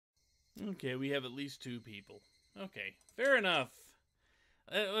Okay, we have at least 2 people. Okay, fair enough.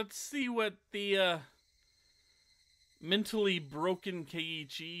 Let's see what the mentally broken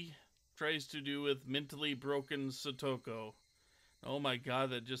Keiichi tries to do with mentally broken Satoko. Oh my god,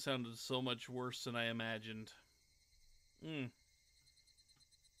 that just sounded so much worse than I imagined.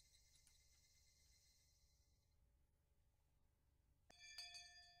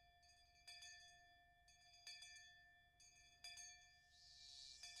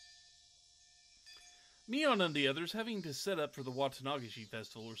 Mion and the others, having to set up for the Watanagashi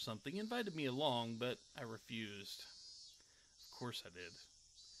festival or something, invited me along, but I refused. Of course I did.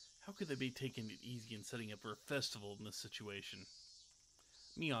 How could they be taking it easy and setting up for a festival in this situation?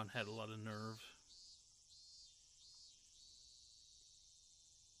 Mion had a lot of nerve.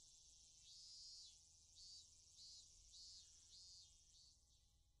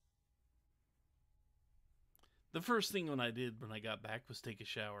 The first thing I did when I got back was take a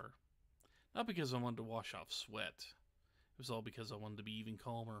shower. Not because I wanted to wash off sweat. It was all because I wanted to be even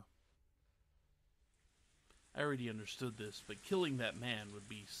calmer. I already understood this, but killing that man would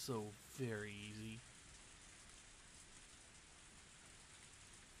be so very easy.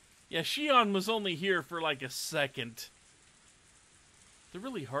 Yeah, Shion was only here for like a second. The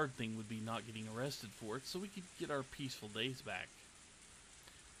really hard thing would be not getting arrested for it, so we could get our peaceful days back.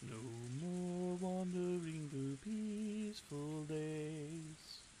 No more wandering through peaceful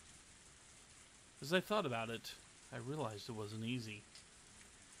days. As I thought about it, I realized it wasn't easy.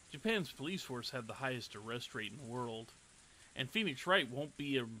 Japan's police force had the highest arrest rate in the world, and Phoenix Wright won't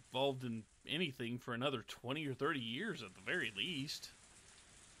be involved in anything for another 20 or 30 years at the very least.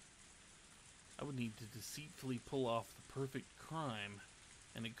 I would need to deceitfully pull off the perfect crime,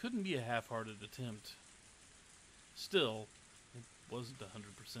 and it couldn't be a half-hearted attempt. Still, it wasn't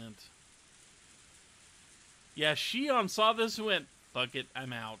 100%. Yeah, Shion saw this and went, fuck it,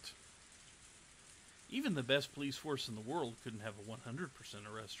 I'm out. Even the best police force in the world couldn't have a 100%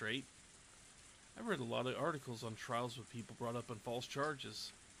 arrest rate. I've read a lot of articles on trials with people brought up on false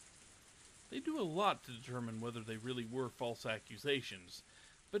charges. They do a lot to determine whether they really were false accusations,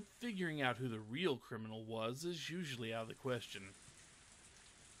 but figuring out who the real criminal was is usually out of the question.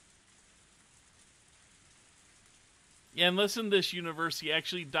 Yeah, unless in this universe he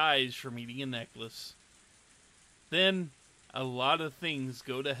actually dies from eating a necklace. Then, a lot of things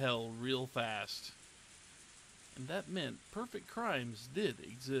go to hell real fast. And that meant perfect crimes did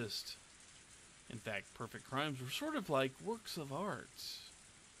exist. In fact, perfect crimes were sort of like works of art.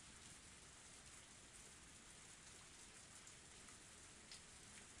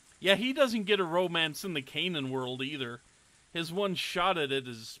 Yeah, he doesn't get a romance in the Kanan world either. His one shot at it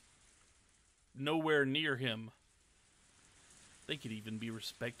is nowhere near him. They could even be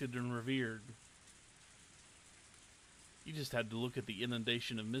respected and revered. You just had to look at the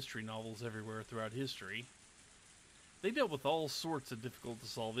inundation of mystery novels everywhere throughout history. They dealt with all sorts of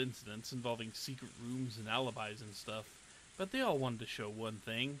difficult-to-solve incidents involving secret rooms and alibis and stuff, but they all wanted to show one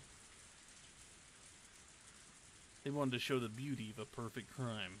thing. They wanted to show the beauty of a perfect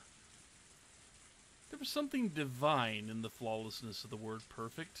crime. There was something divine in the flawlessness of the word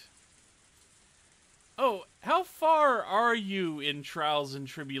perfect. Oh, how far are you in Trials and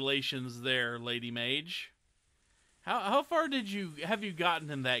Tribulations there, Lady Mage? How far have you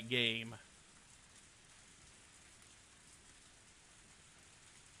gotten in that game?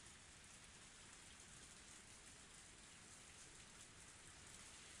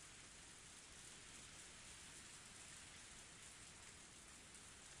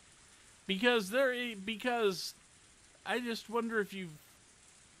 Because I just wonder if you've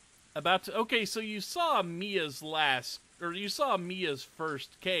okay, so you saw Mia's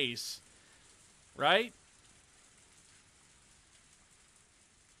first case, right?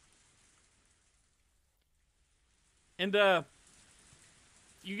 And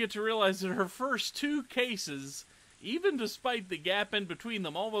you get to realize that her first 2 cases, even despite the gap in between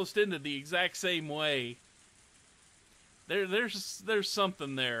them, almost ended the exact same way. There's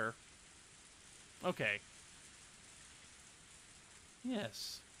something there. Okay.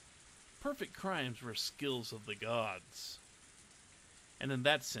 Yes. Perfect crimes were skills of the gods. And in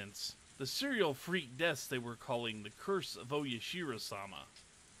that sense, the serial freak deaths they were calling the curse of Oyashiro-sama.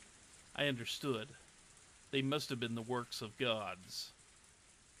 I understood. They must have been the works of gods.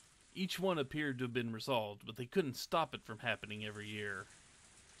 Each one appeared to have been resolved, but they couldn't stop it from happening every year.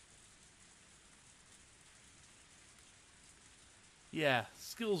 Yeah,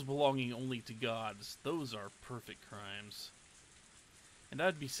 skills belonging only to gods, those are perfect crimes. And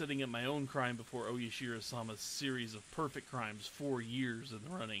I'd be setting up my own crime before Oyashiro-sama's series of perfect crimes 4 years in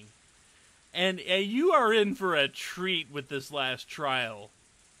the running. And you are in for a treat with this last trial.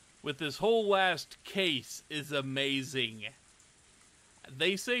 with this whole last case is amazing.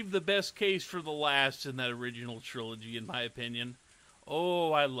 They saved the best case for the last in that original trilogy, in my opinion.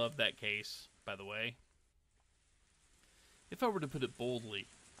 Oh, I love that case, by the way. If I were to put it boldly,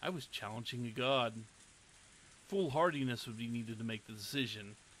 I was challenging a god. Foolhardiness would be needed to make the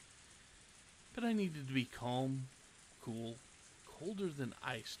decision. But I needed to be calm, cool, colder than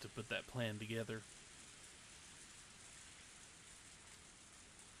ice to put that plan together.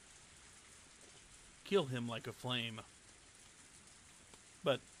 Kill him like a flame,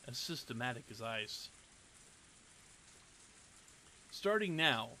 but as systematic as ice. Starting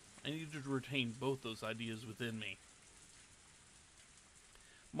now, I needed to retain both those ideas within me.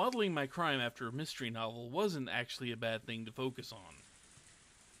 Modeling my crime after a mystery novel wasn't actually a bad thing to focus on.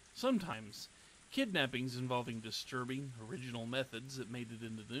 Sometimes, kidnappings involving disturbing, original methods that made it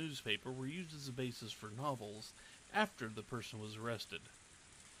into the newspaper were used as a basis for novels after the person was arrested.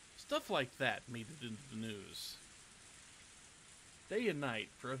 Stuff like that made it into the news. Day and night,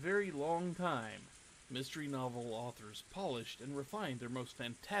 for a very long time, mystery novel authors polished and refined their most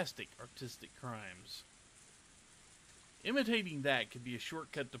fantastic artistic crimes. Imitating that could be a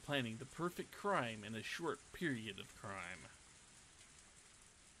shortcut to planning the perfect crime in a short period of crime.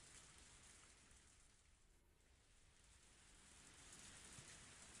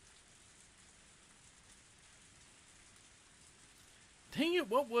 Dang it,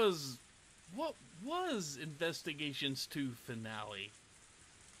 what was Investigations 2 finale?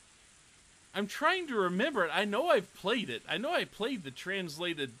 I'm trying to remember it. I know I've played it. I know I played the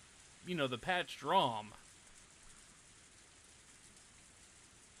translated, the patched ROM.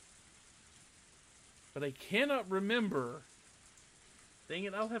 But I cannot remember. Dang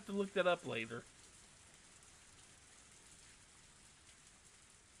it, I'll have to look that up later.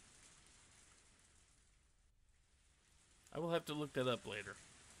 I will have to look that up later.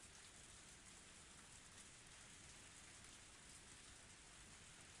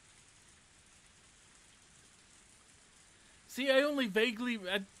 See, I only vaguely...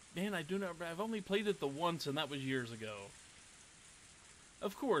 I do not... I've only played it the once, and that was years ago.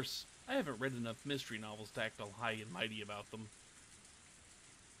 Of course, I haven't read enough mystery novels to act all high and mighty about them.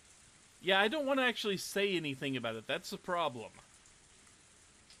 Yeah, I don't want to actually say anything about it. That's the problem.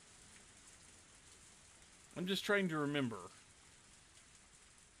 I'm just trying to remember.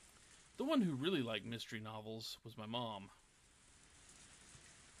 The one who really liked mystery novels was my mom.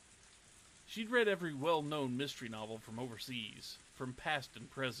 She'd read every well-known mystery novel from overseas, from past and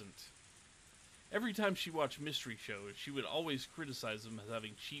present. Every time she watched mystery shows, she would always criticize them as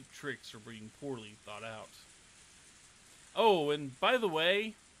having cheap tricks or being poorly thought out. Oh, and by the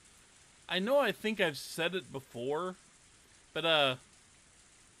way, I think I've said it before, but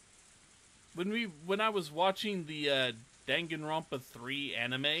when I was watching the Danganronpa 3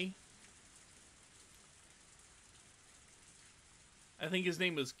 anime, I think his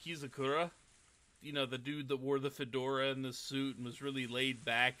name was Kizakura. The dude that wore the fedora and the suit and was really laid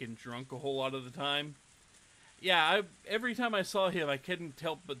back and drunk a whole lot of the time. Yeah, every time I saw him, I couldn't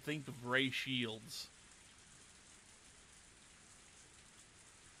help but think of Ray Shields.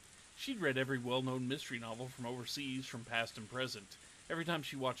 She'd read every well-known mystery novel from overseas, from past and present. Every time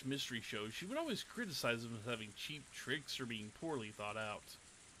she watched mystery shows, she would always criticize them as having cheap tricks or being poorly thought out.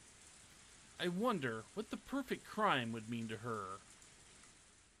 I wonder what the perfect crime would mean to her.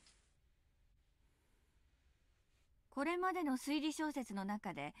 これまでの推理小説の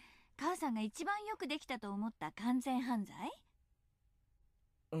中で母さんが一番よくできたと思った完全犯罪？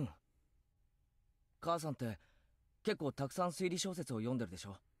うん。母さんって結構たくさん推理小説を読んでるでし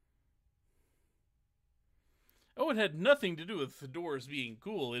ょ？ Oh, it had nothing to do with fedoras being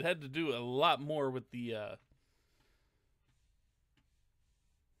cool. It had to do a lot more with the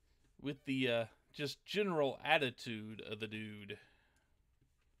just general attitude of the dude.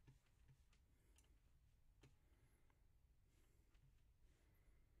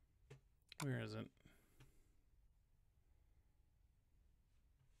 Where is it?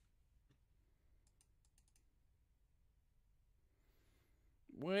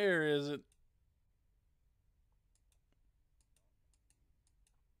 Where is it?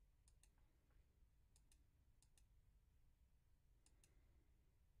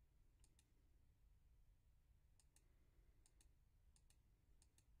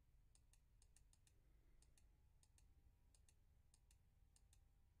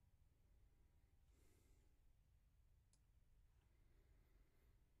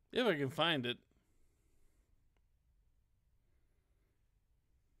 If I can find it.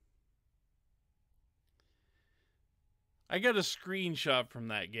 I got a screenshot from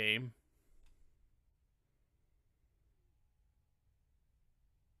that game.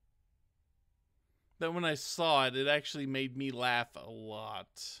 that when I saw it, it actually made me laugh a lot.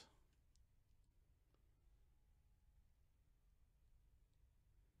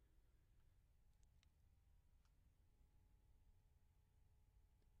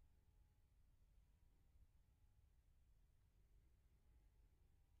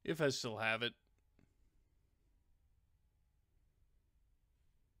 If I still have it.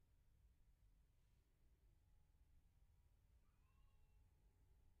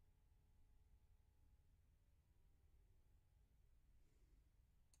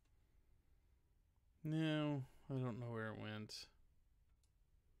 No, I don't know where it went.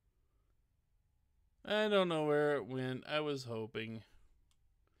 I don't know where it went. I was hoping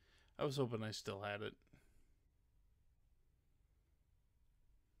I still had it.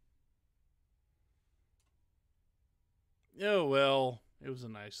 Oh well, it was a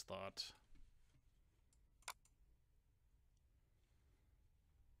nice thought.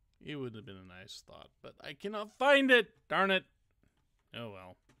 It would have been a nice thought, but I cannot find it. Darn it. Oh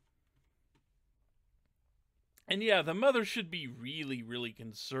well. And yeah, the mother should be really, really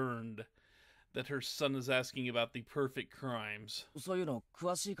concerned that her son is asking about the perfect crimes. そういうの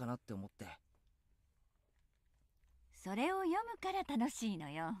詳しいかなって思って。それを読むから楽しいの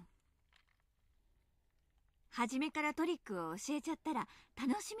よ。初めからトリックを教えちゃったら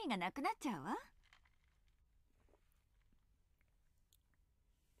楽しみがなくなっちゃうわ。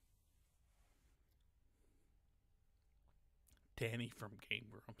Danny from Game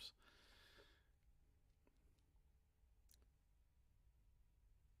Grumps.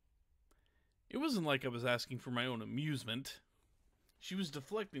 It wasn't like I was asking for my own amusement. She was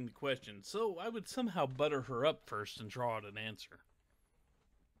deflecting the question, so I would somehow butter her up first and draw out an answer.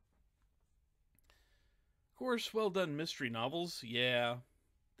 Of course, well-done mystery novels, yeah,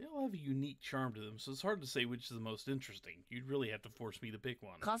 they all have a unique charm to them, so it's hard to say which is the most interesting. You'd really have to force me to pick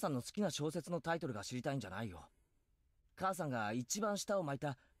one. 母さんの好きな小説のタイトルが知りたいんじゃないよ。母さんが一番舌を巻い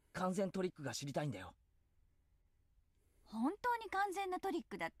た完全トリックが知りたいんだよ。本当に完全なトリッ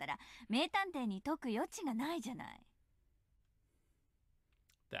クだったら名探偵に解く余地がないじゃない。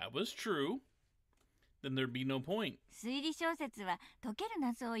That was true. Then there'd be no point. 推理小説は解ける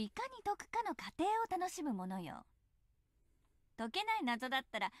謎をいかに解くかの過程を楽しむものよ。解けない謎だっ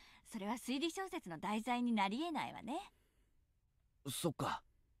たらそれは推理小説の題材になり得ないわね。そっか。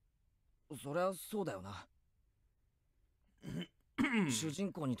そりゃそうだよな。主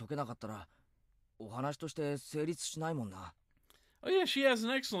人公に解けなかったらお話として成立しないもんな。Oh yeah, she has an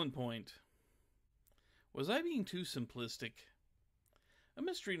excellent point. Was I being too simplistic? A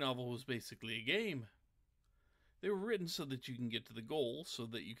mystery novel was basically a game. They were written so that you can get to the goal, so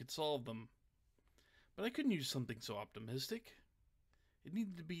that you could solve them. But I couldn't use something so optimistic. It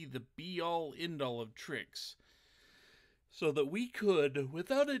needed to be the be-all, end-all of tricks, so that we could,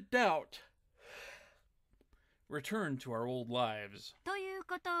 without a doubt, return to our old lives. という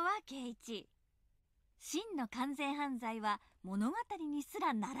ことはケイチ、真の完全犯罪は物語にす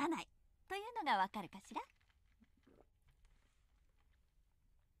らならないというのがわかるかしら。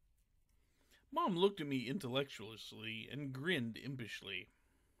Mom looked at me intellectually and grinned impishly.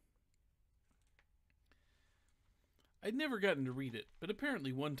 I'd never gotten to read it, but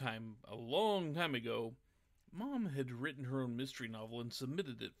apparently one time, a long time ago, Mom had written her own mystery novel and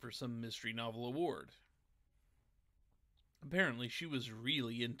submitted it for some mystery novel award. Apparently she was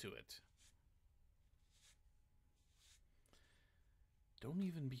really into it. Don't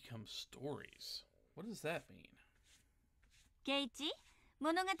even become stories. What does that mean? ケイチ、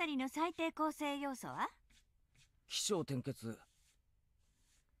物語の最低構成要素は？起承転結。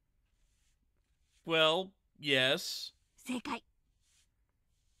Well, yes. 正解。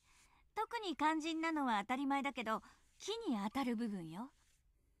特に肝心なのは当たり前だけど、木に当たる部分よ。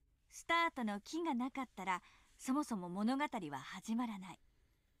スタートの木がなかったら、そもそも物語は始まらない。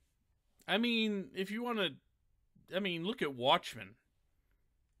I mean, if you want to... look at Watchmen.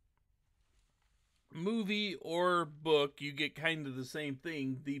 Movie or book, you get kind of the same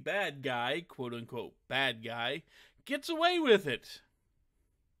thing. The bad guy, quote-unquote bad guy, gets away with it.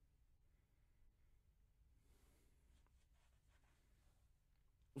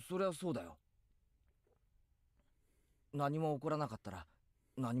 そりゃそうだよ。何も起こらなかったら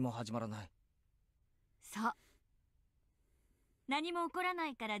何も始まらない。そう。何も起こらな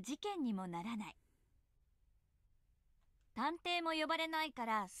いから事件にもならない。探偵も呼ばれないか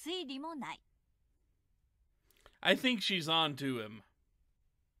ら推理もない。I think she's on to him.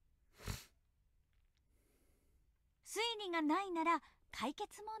 推理がないなら解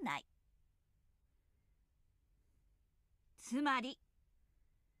決もない。つまり、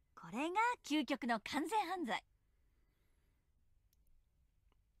これが究極の完全犯罪。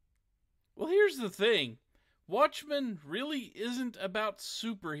Well, here's the thing. Watchmen really isn't about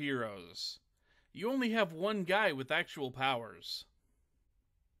superheroes. You only have one guy with actual powers.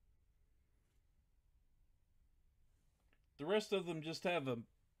 The rest of them just have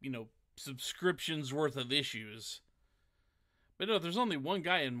subscriptions worth of issues. But no, there's only one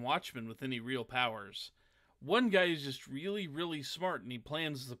guy in Watchmen with any real powers. One guy is just really, really smart and he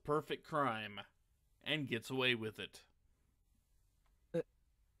plans the perfect crime. And gets away with it.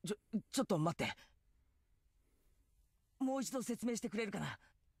 ちょっと待って。もう一度説明してくれるかな。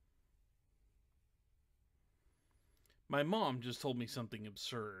My mom just told me something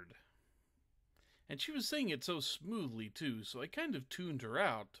absurd. And she was saying it so smoothly, too, so I kind of tuned her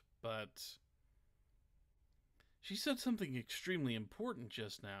out, but... She said something extremely important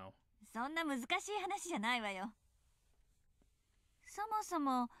just now. そんな難しい話じゃないわよ。そもそ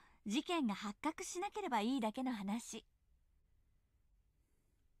も事件が発覚しなければいいだけの話。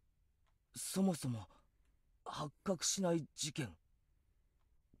そもそも発覚しない事件。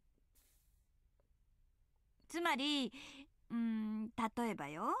つまり、例えば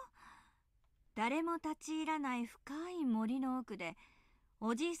よ。誰も立ち入らない深い森の奥で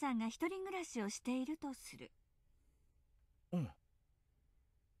おじいさんが一人暮らしをしているとする。うん。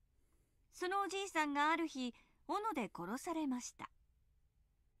そのおじいさんがある日斧で殺されました。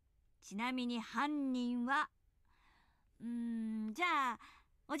ちなみに犯人はじゃあ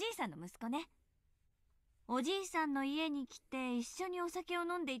おじいさんの息子ね。おじいさんの家に来て一緒にお酒を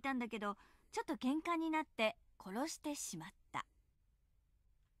飲んでいたんだけど、ちょっと喧嘩になって殺してしまった。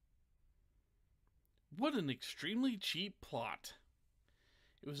What an extremely cheap plot.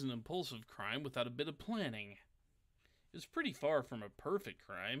 It was an impulsive crime without a bit of planning. It was pretty far from a perfect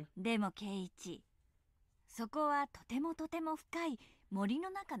crime. でもケイイチ、そこはとてもとても深い森の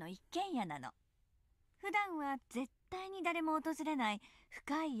中の一軒家なの。普段は絶対に誰も訪れない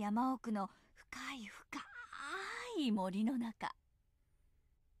深い山奥の深い森の中。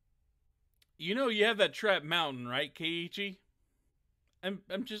You know you have that trap mountain, right, Keiichi? I'm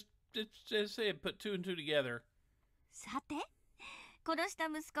just saying, put two and two together. さて、殺した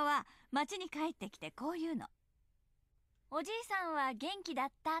息子は町に帰ってきてこう言うの。おじいさんは元気だっ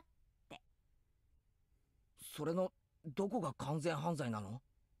たって。それのどこが完全犯罪なの？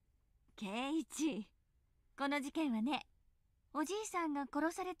ケイイチ、この事件はね、おじいさんが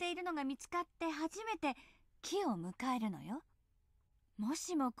殺されているのが見つかって初めて木を迎えるのよ。も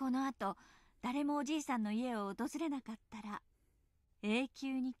しもこの後誰もおじいさんの家を訪れなかったら永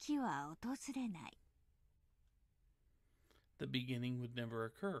久に木は訪れない。The beginning would never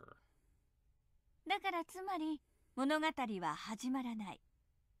occur. だからつまり物語は始まらない。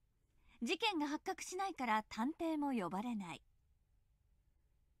事件が発覚しないから探偵も呼ばれない。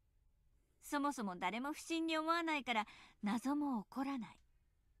そもそも誰も不審に思わないから謎も起こらない。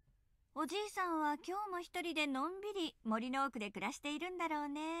おじいさんは今日も一人でのんびり森の奥で暮らしているんだろう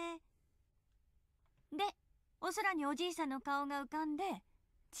ね。で、お空におじいさんの顔が浮かんで、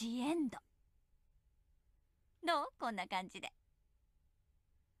ジエンド。どう？こんな感じで。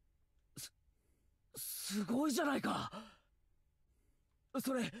すごいじゃないか。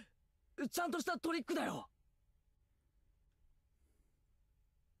それ、ちゃんとしたトリックだよ。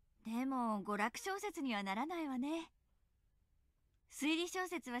でも娯楽小説にはならないわね。推理小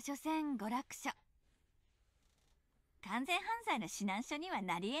説は所詮娯楽書。完全犯罪の指南書には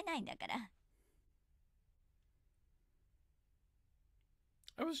なり得ないんだから。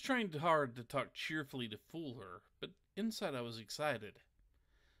I was trying hard to talk cheerfully to fool her, but inside I was excited.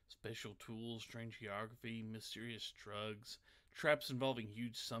 Special tools, strange geography, mysterious drugs, traps involving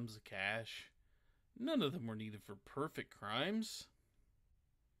huge sums of cash. None of them were needed for perfect crimes.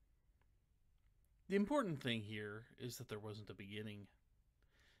 The important thing here is that there wasn't a beginning.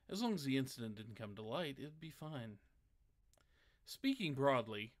 As long as the incident didn't come to light, it'd be fine. Speaking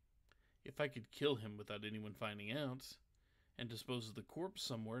broadly, if I could kill him without anyone finding out, and dispose of the corpse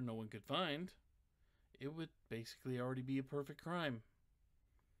somewhere no one could find, it would basically already be a perfect crime.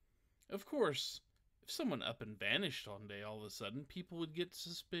 Of course, if someone up and vanished one day all of a sudden, people would get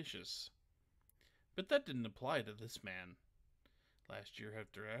suspicious. But that didn't apply to this man. Last year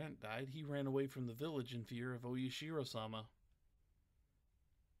after Aunt died, he ran away from the village in fear of Oyashiro-sama.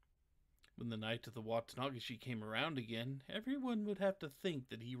 When the night of the Watanagashi came around again, everyone would have to think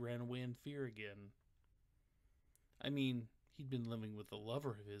that he ran away in fear again. I mean, he'd been living with a lover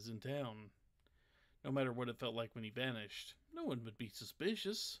of his in town. No matter what it felt like when he vanished, no one would be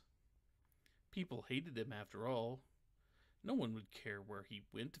suspicious. People hated him after all. No one would care where he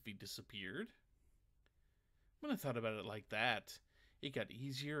went if he disappeared. When I thought about it like that, it got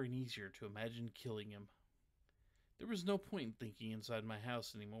easier and easier to imagine killing him. There was no point in thinking inside my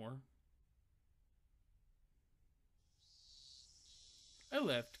house anymore. I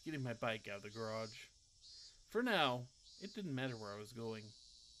left, getting my bike out of the garage. For now, it didn't matter where I was going.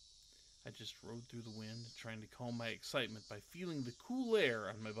 I just rode through the wind, trying to calm my excitement by feeling the cool air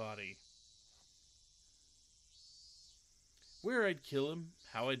on my body. Where I'd kill him,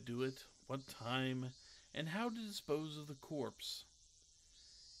 how I'd do it, what time, and how to dispose of the corpse.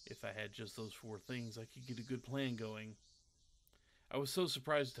 If I had just those 4 things, I could get a good plan going. I was so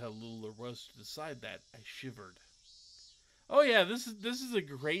surprised at how little there was to decide that, I shivered. Oh yeah, this is a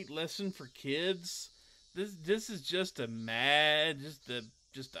great lesson for kids. This is just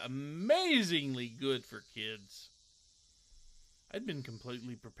amazingly good for kids. I'd been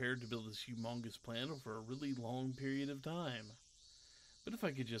completely prepared to build this humongous plan over a really long period of time. But if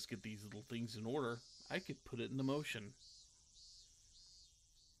I could just get these little things in order, I could put it into motion.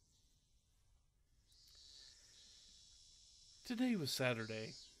 Today was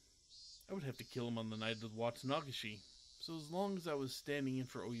Saturday. I would have to kill him on the night of the Watanagashi, so as long as I was standing in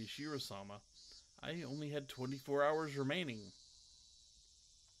for Oyashiro-sama, I only had 24 hours remaining.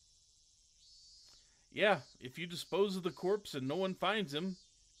 Yeah, if you dispose of the corpse and no one finds him,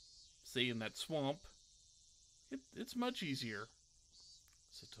 say in that swamp, it's much easier.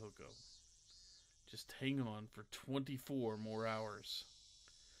 Satoko, just hang on for 24 more hours.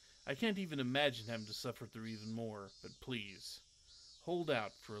 I can't even imagine having to suffer through even more, but please, hold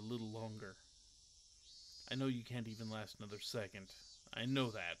out for a little longer. I know you can't even last another second. I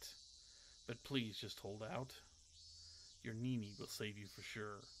know that. But please just hold out. Your Nini will save you for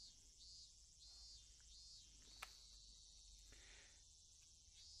sure.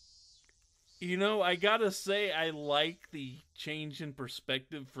 You know, I gotta say, I like the change in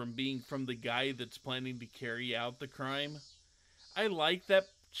perspective from being from the guy that's planning to carry out the crime. I like that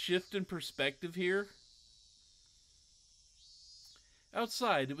shift in perspective here.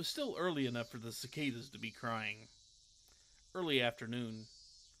 Outside, it was still early enough for the cicadas to be crying. Early afternoon.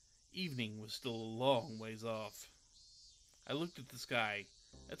 Evening was still a long ways off. I looked at the sky.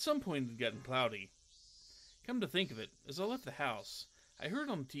 At some point it had gotten cloudy. Come to think of it, as I left the house, I heard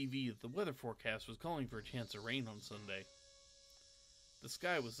on TV that the weather forecast was calling for a chance of rain on Sunday. The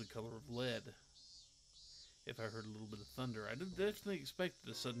sky was the color of lead. If I heard a little bit of thunder, I'd have definitely expected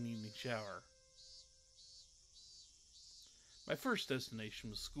a sudden evening shower. My first destination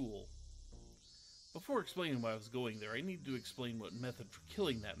was school. Before explaining why I was going there, I needed to explain what method for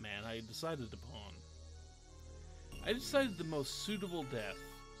killing that man I had decided upon. I decided the most suitable death.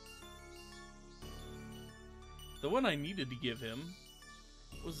 The one I needed to give him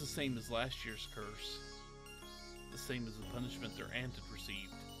was the same as last year's curse. The same as the punishment their aunt had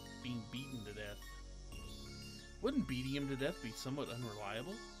received, being beaten to death. Wouldn't beating him to death be somewhat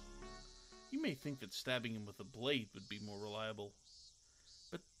unreliable? You may think that stabbing him with a blade would be more reliable,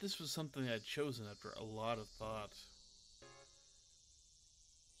 but this was something I had chosen after a lot of thought.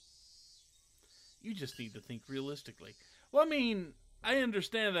 You just need to think realistically. Well, I mean, I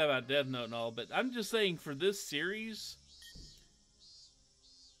understand that about Death Note and all, but I'm just saying for this series...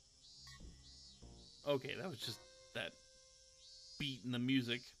 Okay, that was just that beat in the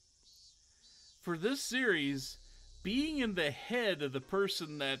music. For this series, being in the head of the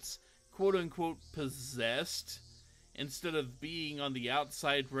person that's quote-unquote possessed, instead of being on the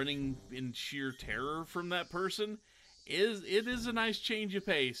outside running in sheer terror from that person, it is a nice change of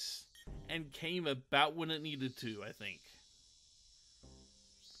pace, and came about when it needed to, I think.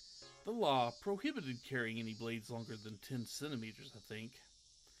 The law prohibited carrying any blades longer than 10 centimeters, I think.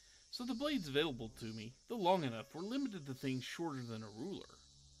 So the blades available to me, though long enough, were limited to things shorter than a ruler.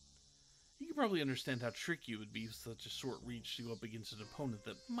 You can probably understand how tricky it would be with such a short reach to go up against an opponent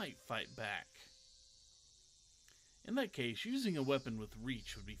that might fight back. In that case, using a weapon with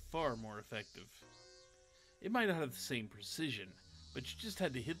reach would be far more effective. It might not have the same precision, but you just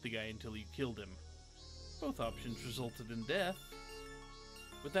had to hit the guy until you killed him. Both options resulted in death.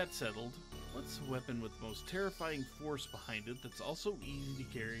 With that settled, what's a weapon with the most terrifying force behind it that's also easy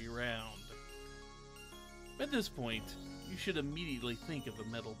to carry around? At this point, you should immediately think of a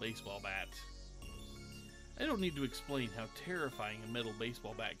metal baseball bat. I don't need to explain how terrifying a metal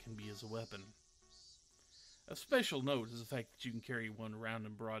baseball bat can be as a weapon. Of special note is the fact that you can carry one around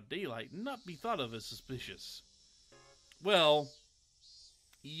in broad daylight and not be thought of as suspicious. Well,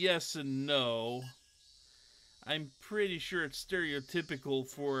 yes and no. I'm pretty sure it's stereotypical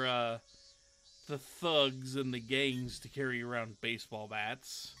for the thugs and the gangs to carry around baseball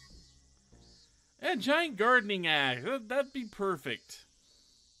bats. A giant gardening axe, that'd be perfect.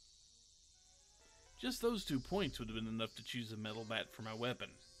 Just those 2 points would have been enough to choose a metal bat for my weapon.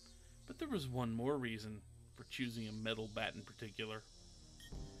 But there was one more reason for choosing a metal bat in particular.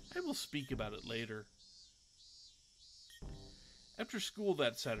 I will speak about it later. After school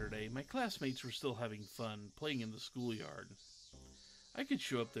that Saturday, my classmates were still having fun playing in the schoolyard. I could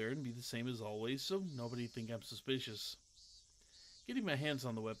show up there and be the same as always, so nobody'd think I'm suspicious. Getting my hands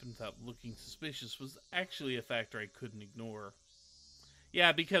on the weapon without looking suspicious was actually a factor I couldn't ignore.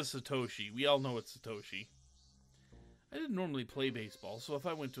 Yeah, because Satoshi. We all know it's Satoshi. I didn't normally play baseball, so if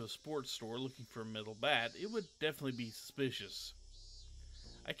I went to a sports store looking for a metal bat, it would definitely be suspicious.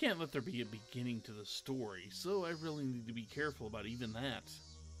 I can't let there be a beginning to the story, so I really need to be careful about even that.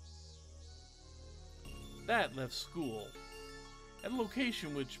 That left school. At a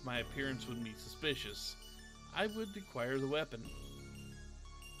location which my appearance would be suspicious, I would acquire the weapon.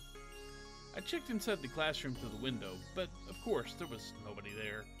 I checked inside the classroom through the window, but of course there was nobody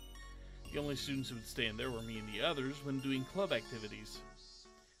there. The only students who would stay in there were me and the others when doing club activities.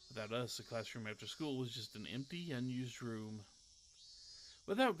 Without us, the classroom after school was just an empty, unused room.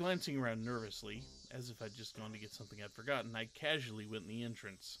 Without glancing around nervously, as if I'd just gone to get something I'd forgotten, I casually went in the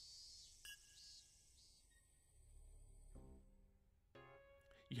entrance.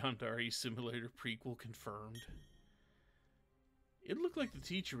 Yandere Simulator prequel confirmed. It looked like the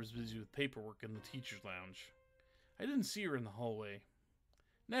teacher was busy with paperwork in the teacher's lounge. I didn't see her in the hallway.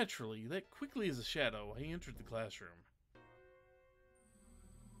 Naturally, that quickly as a shadow, I entered the classroom.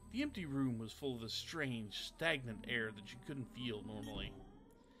 The empty room was full of a strange, stagnant air that you couldn't feel normally.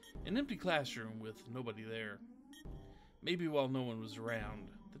 An empty classroom with nobody there. Maybe while no one was around,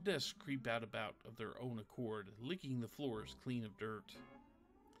 the desks creep out about of their own accord, licking the floors clean of dirt.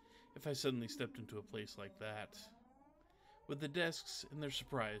 If I suddenly stepped into a place like that, would the desks, in their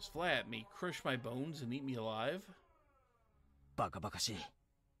surprise, fly at me, crush my bones, and eat me alive? Baka-bakashi.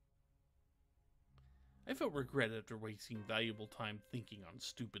 I felt regret after wasting valuable time thinking on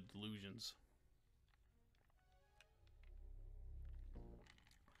stupid delusions.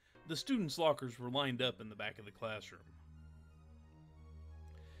 The students' lockers were lined up in the back of the classroom.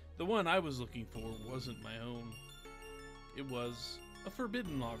 The one I was looking for wasn't my own. It was a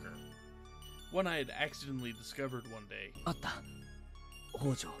forbidden locker. One I had accidentally discovered one day. あった。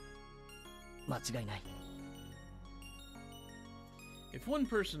北条。間違いない。 If one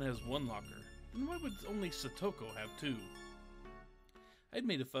person has one locker, then why would only Satoko have two? I'd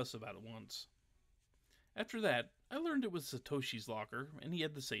made a fuss about it once. After that, I learned it was Satoshi's locker, and he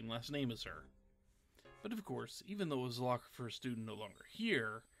had the same last name as her. But of course, even though it was a locker for a student no longer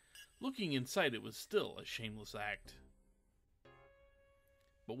here, looking inside it was still a shameless act.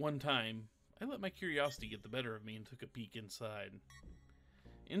 But one time, I let my curiosity get the better of me and took a peek inside.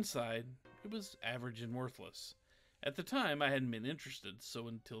 Inside, it was average and worthless. At the time, I hadn't been interested, so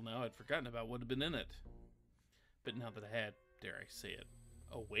until now I'd forgotten about what had been in it. But now that I had, dare I say it,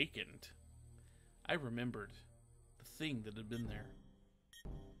 awakened, I remembered the thing that had been there.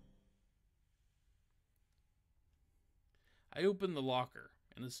 I opened the locker,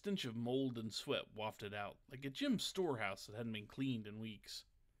 and a stench of mold and sweat wafted out, like a gym storehouse that hadn't been cleaned in weeks.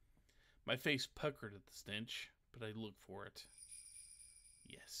 My face puckered at the stench, but I looked for it.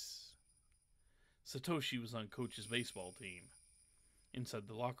 Yes. Satoshi was on Coach's baseball team. Inside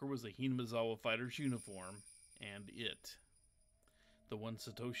the locker was a Hinamizawa fighter's uniform, and it. The one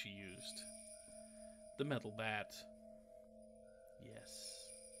Satoshi used. The metal bat. Yes.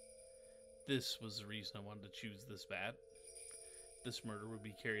 This was the reason I wanted to choose this bat. This murder would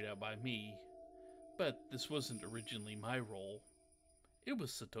be carried out by me, but this wasn't originally my role. It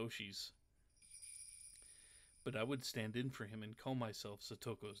was Satoshi's. But I would stand in for him and call myself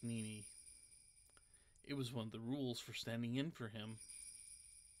Satoko's Nini. It was one of the rules for standing in for him.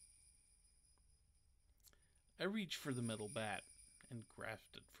 I reached for the metal bat and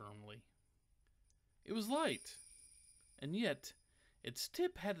grasped it firmly. It was light, and yet its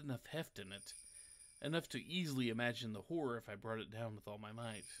tip had enough heft in it, enough to easily imagine the horror if I brought it down with all my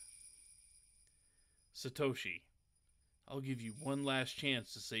might. Satoshi, I'll give you one last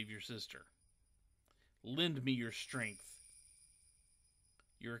chance to save your sister. Lend me your strength.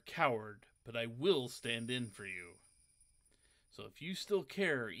 You're a coward, but I will stand in for you. So if you still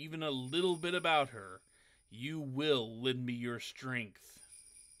care even a little bit about her, you will lend me your strength.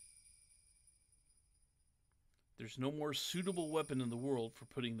 There's no more suitable weapon in the world for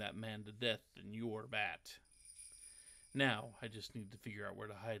putting that man to death than your bat. Now, I just need to figure out where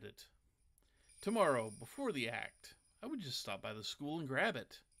to hide it. Tomorrow, before the act, I would just stop by the school and grab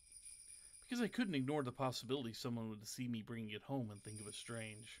it. Because I couldn't ignore the possibility someone would see me bringing it home and think it was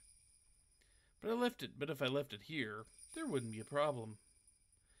strange. But if I left it here, there wouldn't be a problem.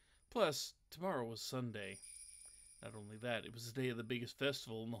 Plus, tomorrow was Sunday. Not only that, it was the day of the biggest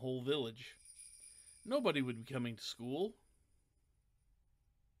festival in the whole village. Nobody would be coming to school.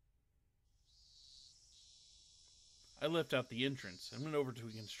 I left out the entrance and went over to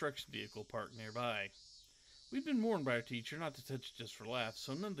a construction vehicle parked nearby. We'd been warned by our teacher not to touch it just for laughs,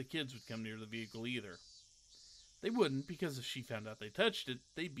 so none of the kids would come near the vehicle either. They wouldn't, because if she found out they touched it,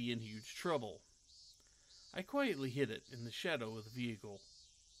 they'd be in huge trouble. I quietly hid it in the shadow of the vehicle.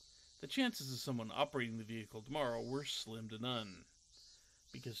 The chances of someone operating the vehicle tomorrow were slim to none,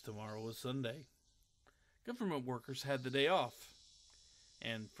 because tomorrow was Sunday. Government workers had the day off,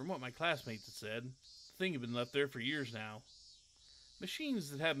 and from what my classmates had said, the thing had been left there for years now. Machines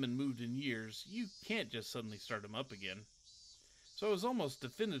that haven't been moved in years, you can't just suddenly start them up again. So I was almost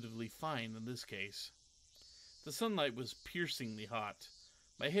definitively fine in this case. The sunlight was piercingly hot.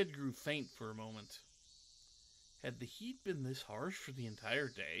 My head grew faint for a moment. Had the heat been this harsh for the entire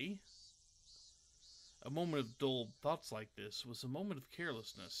day? A moment of dull thoughts like this was a moment of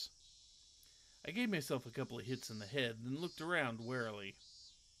carelessness. I gave myself a couple of hits in the head, then looked around warily.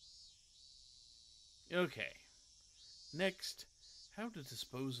 Okay. Next, how to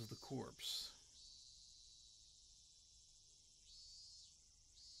dispose of the corpse.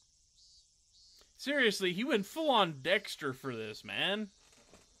 Seriously, he went full on Dexter for this, man.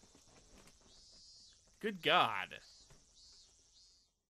 Good God.